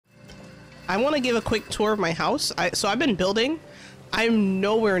I want to give a quick tour of my house. So I've been building. I'm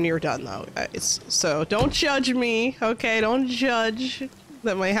nowhere near done though. So don't judge me, okay? Don't judge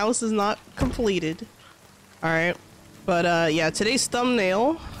that my house is not completed. All right, but yeah, today's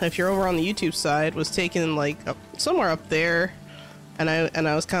thumbnail, if you're over on the YouTube side, was taken like somewhere up there, and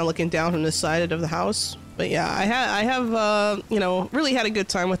I was kind of looking down from this side of the house. But yeah, I have you know, really had a good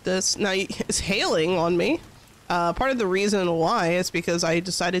time with this. Now it's hailing on me. Part of the reason why is because I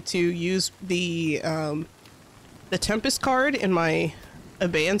decided to use the Tempest card in my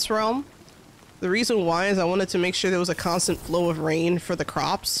Abeyance realm. The reason why is I wanted to make sure there was a constant flow of rain for the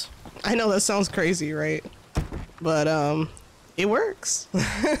crops. I know that sounds crazy, right? But it works.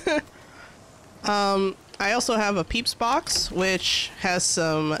 I also have a Peeps box, which has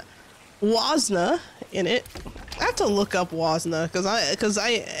some Wazna in it. I have to look up Wazna because I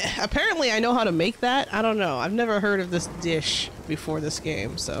apparently I know how to make that. I don't know. I've never heard of this dish before this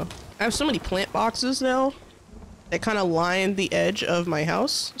game, so I have so many plant boxes now that kind of line the edge of my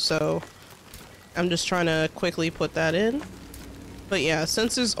house. So I'm just trying to quickly put that in. But yeah,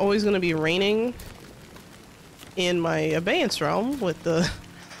 since there's always going to be raining in my Abeyance realm with the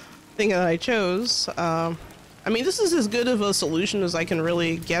thing that I chose, I mean, this is as good of a solution as I can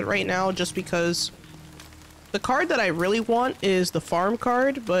really get right now, just because the card that I really want is the farm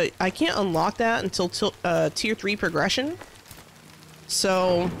card, but I can't unlock that until tier 3 progression.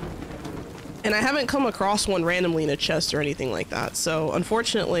 So, and I haven't come across one randomly in a chest or anything like that. So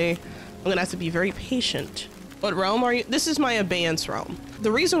unfortunately, I'm gonna have to be very patient. What realm are you? This is my Abeyance realm.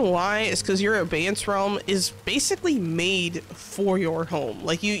 The reason why is because your Abeyance realm is basically made for your home.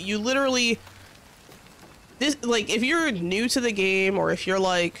 Like you literally, like if you're new to the game, or if you're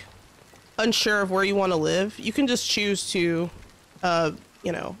like unsure of where you want to live, you can just choose to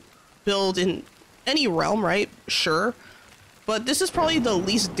you know, build in any realm, right? Sure, but this is probably the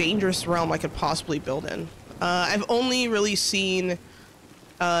least dangerous realm I could possibly build in. I've only really seen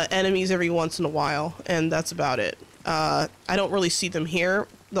enemies every once in a while, and that's about it. I don't really see them here.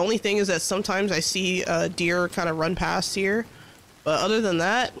 The only thing is that sometimes I see deer kind of run past here, but other than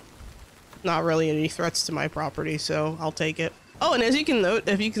that, not really any threats to my property, so I'll take it. Oh, and as you can note,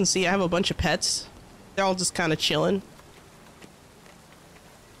 if you can see, I have a bunch of pets. They're all just kind of chilling.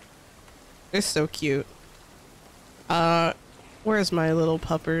 They're so cute. Where's my little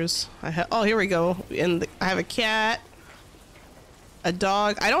puppers? Oh, here we go. And I have a cat, a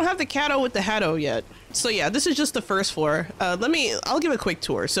dog. I don't have the catto with the hatto yet. So yeah, this is just the first floor. I'll give a quick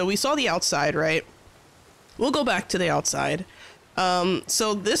tour. So we saw the outside, right? We'll go back to the outside.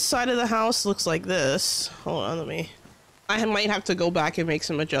 So this side of the house looks like this. Hold on, I might have to go back and make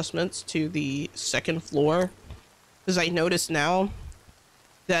some adjustments to the second floor, because I noticed now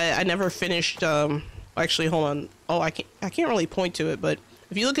that I never finished, actually, hold on. Oh, I can't really point to it, but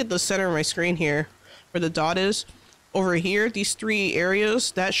if you look at the center of my screen here, where the dot is, over here, these 3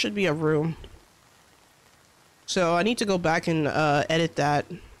 areas, that should be a room. So I need to go back and edit that.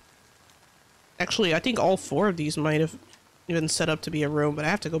 Actually, I think all 4 of these might have been set up to be a room, but I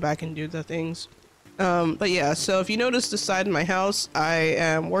have to go back and do the things. But yeah, so if you notice the side of my house, I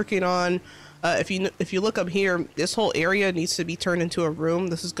am working on, if you look up here, this whole area needs to be turned into a room.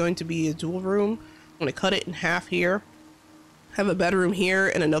 This is going to be a dual room. I'm going to cut it in half here, have a bedroom here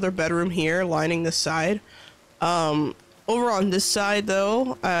and another bedroom here lining this side. Over on this side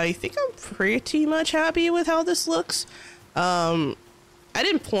though, I think I'm pretty much happy with how this looks. I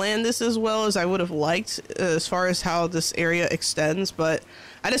didn't plan this as well as I would have liked as far as how this area extends, but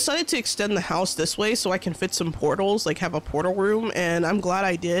I decided to extend the house this way so I can fit some portals, like have a portal room, and I'm glad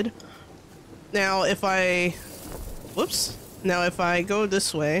I did. Now if I go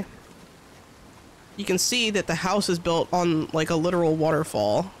this way, you can see that the house is built on like a literal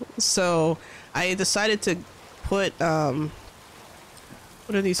waterfall. So I decided to put, what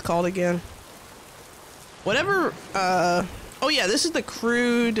are these called again? Whatever, oh yeah, this is the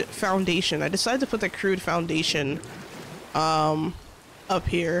crude foundation. I decided to put the crude foundation up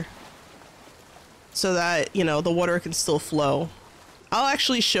here so that, you know, the water can still flow. I'll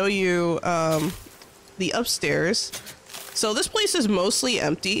actually show you the upstairs. So this place is mostly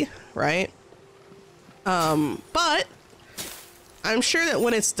empty, right? But I'm sure that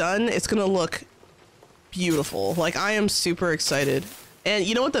when it's done, it's gonna look beautiful. Like, I am super excited. And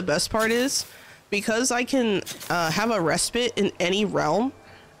you know what the best part is? Because I can have a respite in any realm,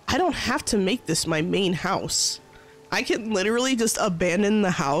 I don't have to make this my main house. I can literally just abandon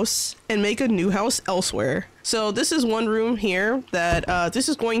the house and make a new house elsewhere. So this is one room here that this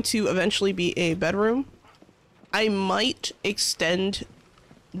is going to eventually be a bedroom. I might extend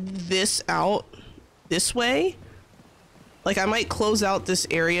this out this way. Like, I might close out this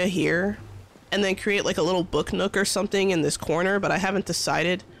area here and then create like a little book nook or something in this corner, but I haven't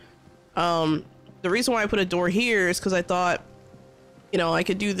decided. The reason why I put a door here is because I thought, you know, I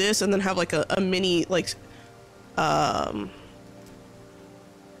could do this and then have like a mini like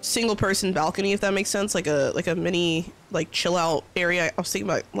single person balcony, if that makes sense, like a mini like chill out area. I was thinking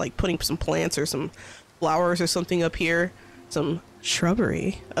about like putting some plants or some flowers or something up here, some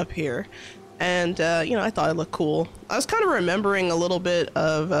shrubbery up here, and you know, I thought it looked cool. I was kind of remembering a little bit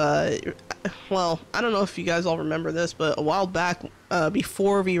of well, I don't know if you guys all remember this, but a while back,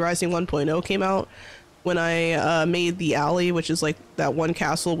 before V-Rising 1.0 came out, when I made the alley, which is like that one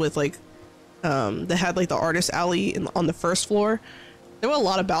castle with like that had like the artist alley on the first floor. There were a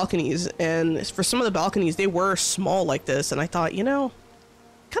lot of balconies, and for some of the balconies, they were small like this, and I thought, you know,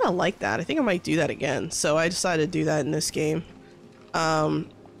 kind of like that. I think I might do that again. So I decided to do that in this game.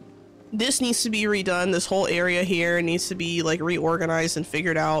 This needs to be redone. This whole area here needs to be like reorganized and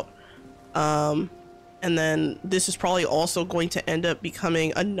figured out. And then this is probably also going to end up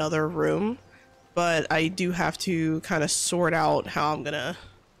becoming another room, but I do have to kind of sort out how I'm gonna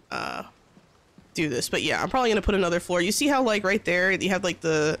do this. But yeah, I'm probably gonna put another floor. You see how like right there you have like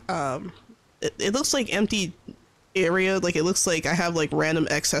the it looks like empty area, like it looks like I have like random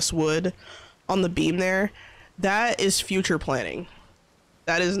excess wood on the beam there. That is future planning.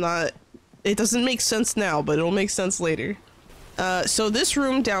 That is not, it doesn't make sense now, but it'll make sense later. So this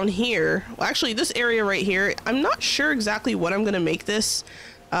room down here, well, actually this area right here, I'm not sure exactly what I'm gonna make this.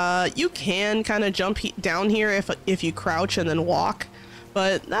 You can kind of jump down here if you crouch and then walk,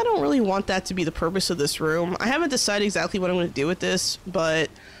 but I don't really want that to be the purpose of this room. I haven't decided exactly what I'm going to do with this, but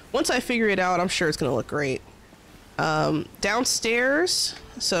once I figure it out, I'm sure it's going to look great. Downstairs,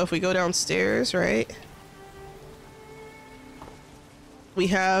 so if we go downstairs, right, we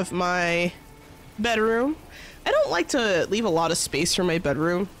have my bedroom. I don't like to leave a lot of space for my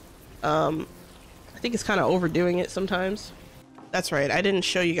bedroom. I think it's kind of overdoing it sometimes. That's right, I didn't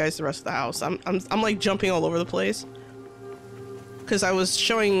show you guys the rest of the house. I'm like jumping all over the place because I was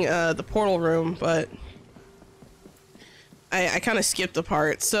showing the portal room, but I kind of skipped a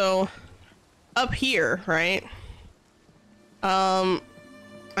part. So up here, right, I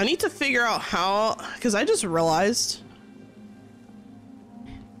need to figure out how, because I just realized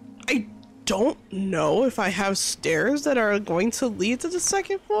I don't know if I have stairs that are going to lead to the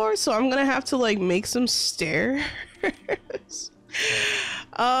second floor, so I'm gonna have to like make some stairs.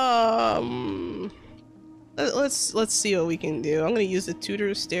 Let's see what we can do. I'm gonna use the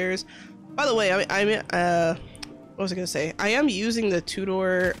Tudor stairs. By the way, what was I gonna say? I am using the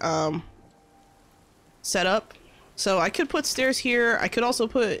Tudor setup, so I could put stairs here. I could also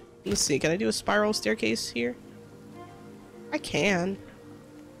put, let's see, can I do a spiral staircase here? I can.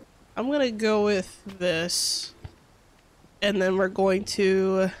 I'm gonna go with this, and then we're going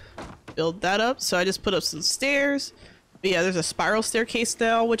to build that up. So I just put up some stairs. But yeah, there's a spiral staircase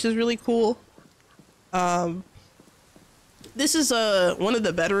now, which is really cool. This is one of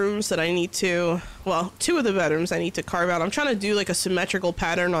the bedrooms that I need to, well, two of the bedrooms I need to carve out. I'm trying to do like a symmetrical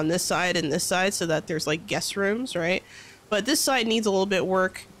pattern on this side and this side so that there's like guest rooms, right? But this side needs a little bit of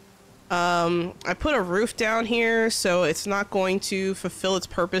work. I put a roof down here, so it's not going to fulfill its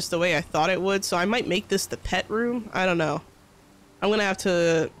purpose the way I thought it would. So I might make this the pet room. I don't know. I'm gonna have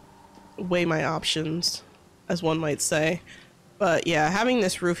to weigh my options, as one might say. But yeah, having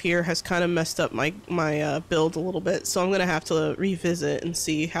this roof here has kind of messed up my build a little bit, so I'm gonna have to revisit and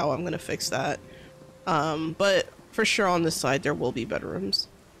see how I'm gonna fix that. But for sure on this side there will be bedrooms.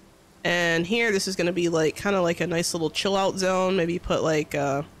 And here, this is gonna be like kind of like a nice little chill out zone. Maybe put like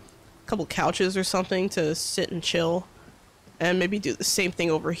a couple couches or something to sit and chill, and maybe do the same thing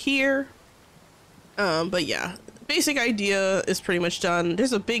over here. But yeah, basic idea is pretty much done.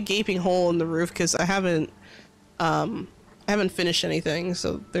 There's a big gaping hole in the roof because I haven't finished anything,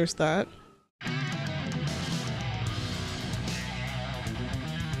 so there's that.